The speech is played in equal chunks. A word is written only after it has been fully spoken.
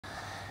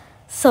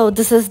So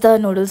this is the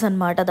noodles and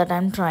mata that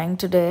I'm trying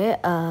today.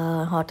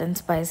 Hot and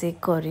spicy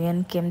Korean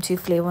kimchi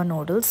flavor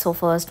noodles. So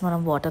first మనం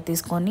water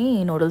తీసుకొని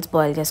noodles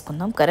boil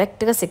చేసుకుందాం.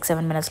 కరెక్ట్గా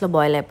 6-7 మినిట్స్లో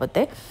boil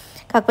అయిపోతాయి.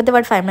 కాకపోతే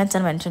వాడు 5 మినిట్స్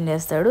అని మెన్షన్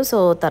చేస్తాడు. సో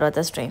తర్వాత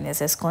స్ట్రెయిన్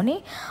చేసేసుకొని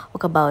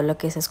ఒక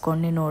బౌల్లోకి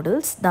వేసేసుకోండి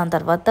నూడిల్స్. దాని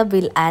తర్వాత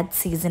విల్ యాడ్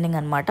సీజనింగ్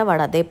అనమాట.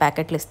 వాడు అదే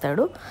ప్యాకెట్లు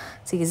ఇస్తాడు.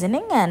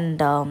 Seasoning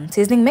and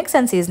seasoning mix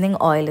and seasoning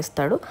oil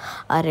ఇస్తాడు.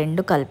 ఆ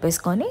రెండు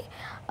కలిపేసుకొని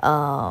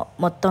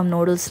మొత్తం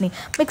నూడిల్స్ని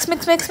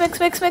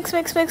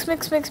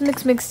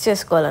మిక్స్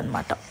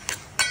చేసుకోవాలన్నమాట.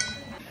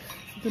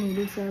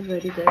 Noodles are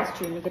very guys.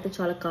 చూడడానికి అయితే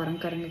చాలా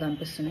కారంగా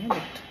కనిపిస్తున్నాయి.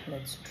 But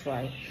let's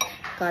try.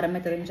 కారం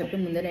అవుతుందని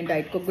చెప్పి ముందే నేను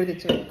డైట్ కోక్ కూడా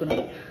తెచ్చి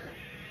పెట్టుకున్నాను.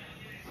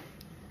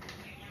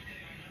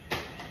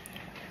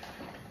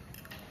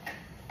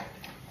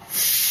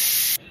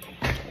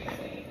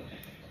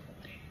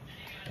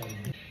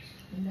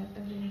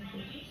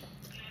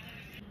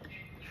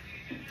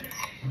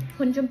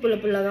 కొంచెం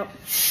పుల్లగా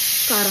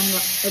కారంగా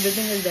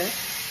ఎవ్రీథింగ్ ఇస్ దేర్.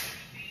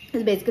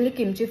 ఇది బేసికలీ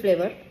కిమ్చి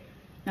ఫ్లేవర్.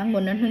 నాకు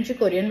మొన్నటి నుంచి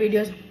కొరియన్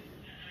వీడియోస్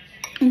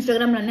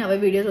ఇన్స్టాగ్రామ్లో అన్నీ అవే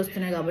వీడియోస్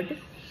వస్తున్నాయి కాబట్టి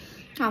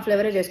ఆ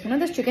ఫ్లేవరే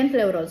చేసుకున్నాను. దస్ chicken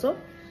flavour also.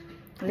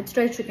 Let's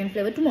try chicken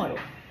flavour tomorrow.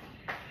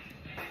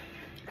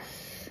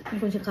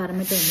 కొంచెం కారం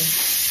అయితే ఉంది.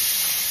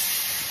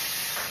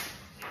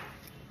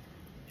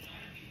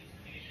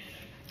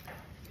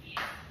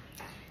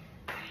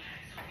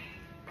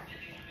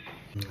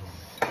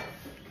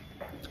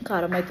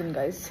 కారం అవుతుంది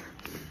గైస్.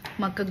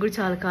 మా అక్కకు కూడా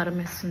చాలా కారం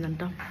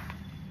వేస్తుందంట.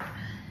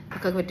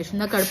 అక్కకు పెట్టేసింది.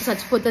 నా కడుపు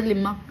చచ్చిపోతుంది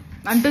లిమ్మ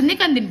అంటుంది,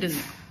 కానీ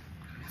తింటుంది.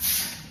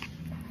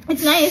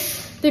 It's nice.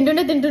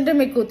 తింటుంటే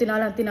మీకు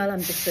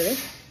తినాలనిపిస్తుంది.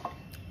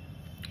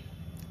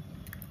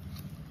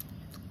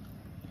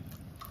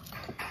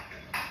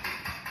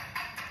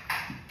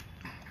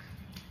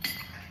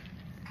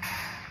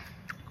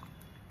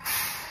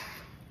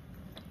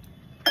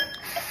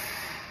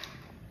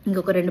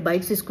 ఇంకొక 2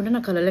 బైట్స్ తీసుకుంటే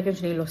నా కళ్ళలోకి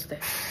నుంచి నీళ్ళు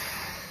వస్తాయి.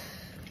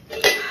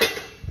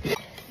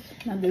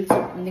 నాకు తెలుసు,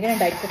 అందుకే నేను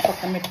డైట్ కోక్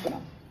పక్కన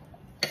పెట్టుకున్నాను.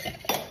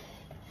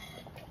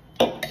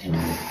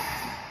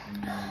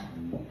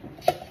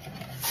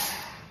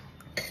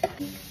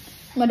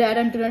 మా డాడీ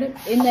అంటున్నాడు,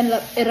 ఏందన్నా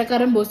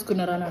ఎర్రకారం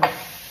పోసుకున్నారా అన్నాడు.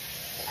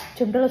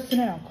 చెమటలు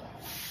వస్తున్నాయి నాకు.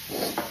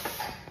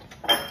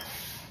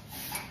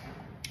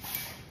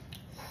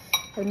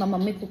 అది మా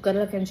మమ్మీ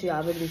కుక్కర్లోకి నుంచి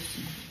ఆవిరి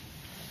తీస్తుంది.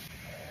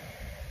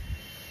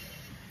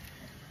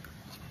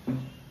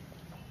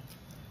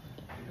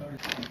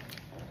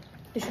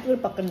 టిష్యూ కూడా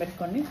పక్కన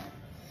పెట్టుకోండి,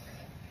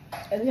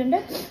 ఎందుకంటే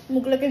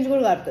ముక్కులకి నుంచి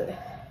కూడా కారుతుంది.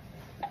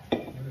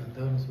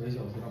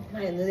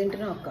 మరి ఎందుకు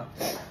తింటున్నావు అక్క?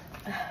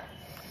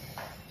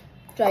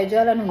 ట్రై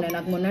చేయాలని ఉన్నాయి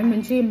నాకు మొన్నటి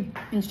నుంచి.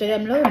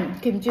 ఇన్స్టాగ్రామ్లో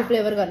కిమ్చి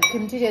ఫ్లేవర్ కానీ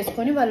కిమ్చి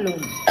చేసుకొని వాళ్ళు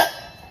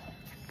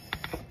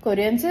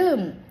కొరియన్స్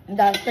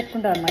దాచి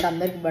పెట్టుకుంటారు అనమాట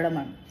అందరికి ఇవ్వడం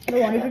అని. So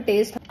wanted to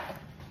taste.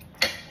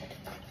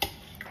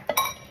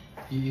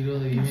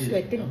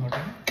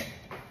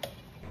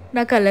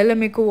 నా కళ్ళల్లో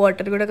మీకు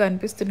వాటర్ కూడా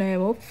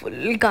కనిపిస్తున్నాయేమో.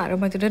 ఫుల్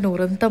కారం అవుతుంటే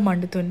నోరంతా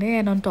మండుతుండే.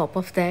 And on top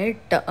of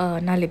that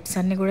నా లిప్స్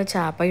అన్నీ కూడా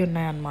చాపై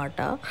ఉన్నాయన్నమాట.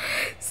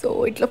 సో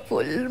ఇట్లా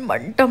ఫుల్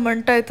మంట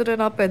అవుతున్నాయి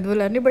నా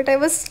పెదవులన్నీ. But I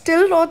was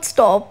still not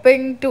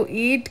stopping to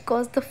eat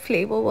because the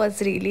flavour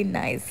was really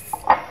nice.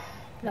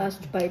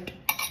 Last byte.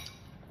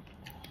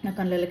 నా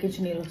కళ్ళకి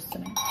నీళ్ళు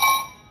వస్తున్నాయి.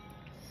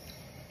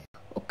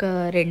 ఒక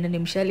 2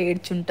 నిమిషాలు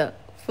ఏడ్చుంటా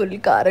ఫుల్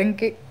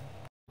కారంకి.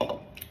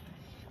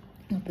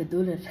 నా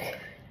పెదవులు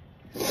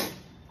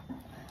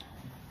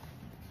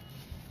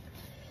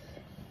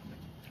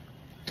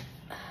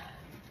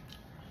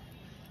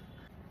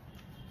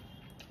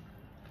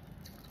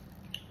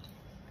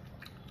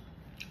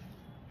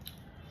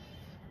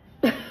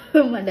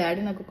మా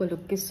డాడీ నాకు ఒక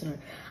లుక్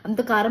ఇస్తున్నాడు. అంత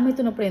కారం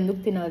అవుతున్నప్పుడు ఎందుకు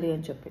తినాలి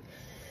అని చెప్పి.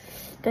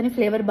 కానీ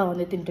ఫ్లేవర్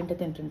బాగుంది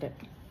తింటుంటే.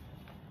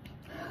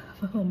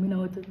 మా మమ్మీ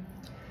నవ్వుతుంది.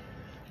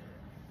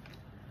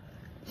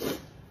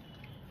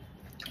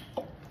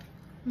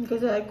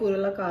 ఇంకోసారి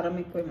కూరలో కారం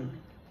ఎక్కువైంది.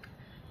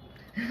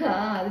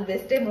 అది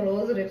బెస్ట్ ఏమో.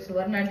 రోజు రేపు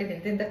సువర్ణ అంటే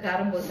ఇంత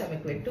కారం పోసాం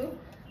ఎక్కువ పెట్టు.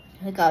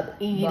 అది కాదు,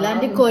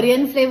 ఇలాంటి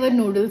కొరియన్ ఫ్లేవర్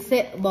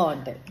నూడిల్సే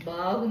బాగుంటాయి.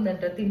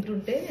 బాగుందంట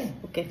తింటుంటే.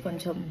 ఓకే,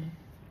 కొంచెం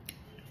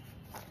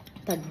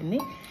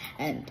తగ్గింది.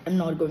 And I'm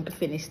not going to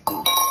finish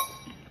this.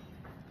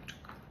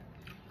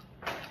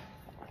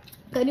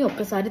 కానీ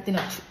ఒక్కసారి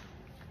తినొచ్చు.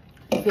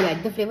 If you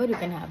like the flavor, you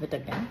can have it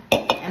again.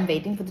 I'm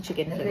waiting for the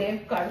chicken.